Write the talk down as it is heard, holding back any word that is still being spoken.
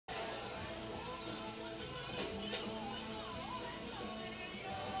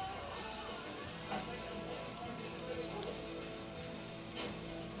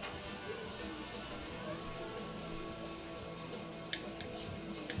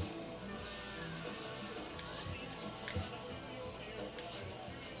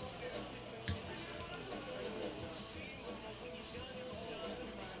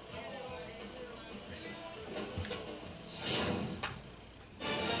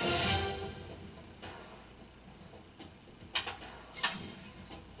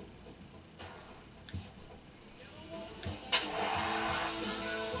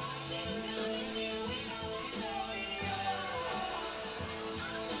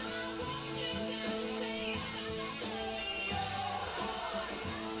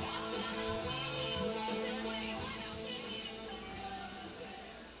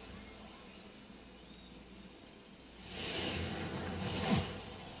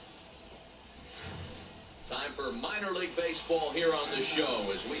time for minor league baseball here on the show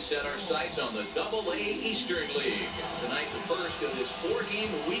as we set our sights on the Double-A Eastern League. Tonight, the first of this 4-game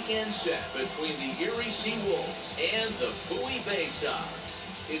weekend set between the Erie Seawolves and the Bowie Bay Sox.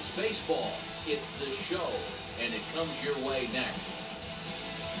 It's baseball, it's the show, and it comes your way next.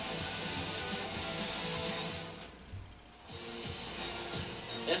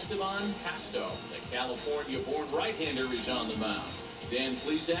 Esteban Pasto, the California-born right-hander, is on the mound. Dan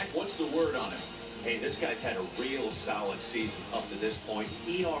Plesac, what's the word on him? Hey, this guy's had a real solid season up to this point.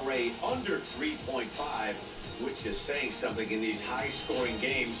 ERA under 3.5, which is saying something in these high-scoring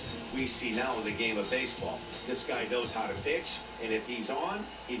games we see now in the game of baseball. This guy knows how to pitch, and if he's on,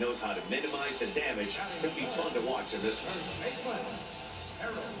 he knows how to minimize the damage. Could be fun to watch in this one.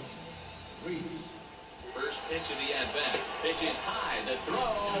 First pitch of the at-bat. Pitch is high, the throw,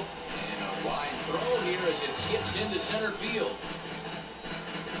 and a wide throw here as it skips into center field.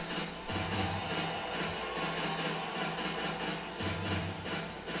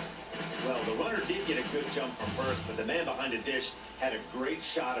 Well, the runner did get a good jump from first, but the man behind the dish had a great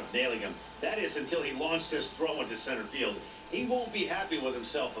shot of nailing him. That is until he launched his throw into center field. He won't be happy with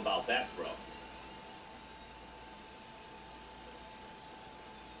himself about that throw.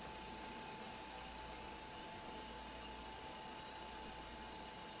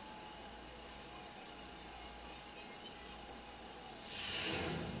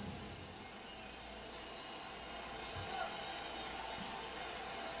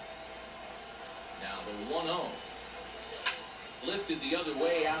 The 1-0. Lifted the other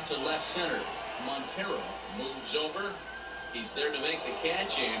way out to left center. Montero moves over. He's there to make the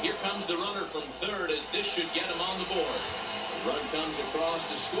catch, and here comes the runner from third as this should get him on the board. The run comes across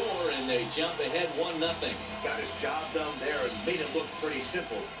to score, and they jump ahead 1-0. Got his job done there and made it look pretty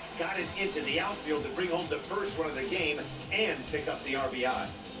simple. Got it into the outfield to bring home the first run of the game and pick up the RBI.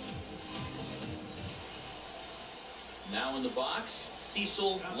 Now in the box,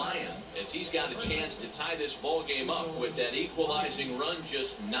 Cecil Lyon, as he's got a chance to tie this ball game up with that equalizing run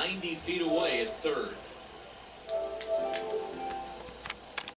just 90 feet away.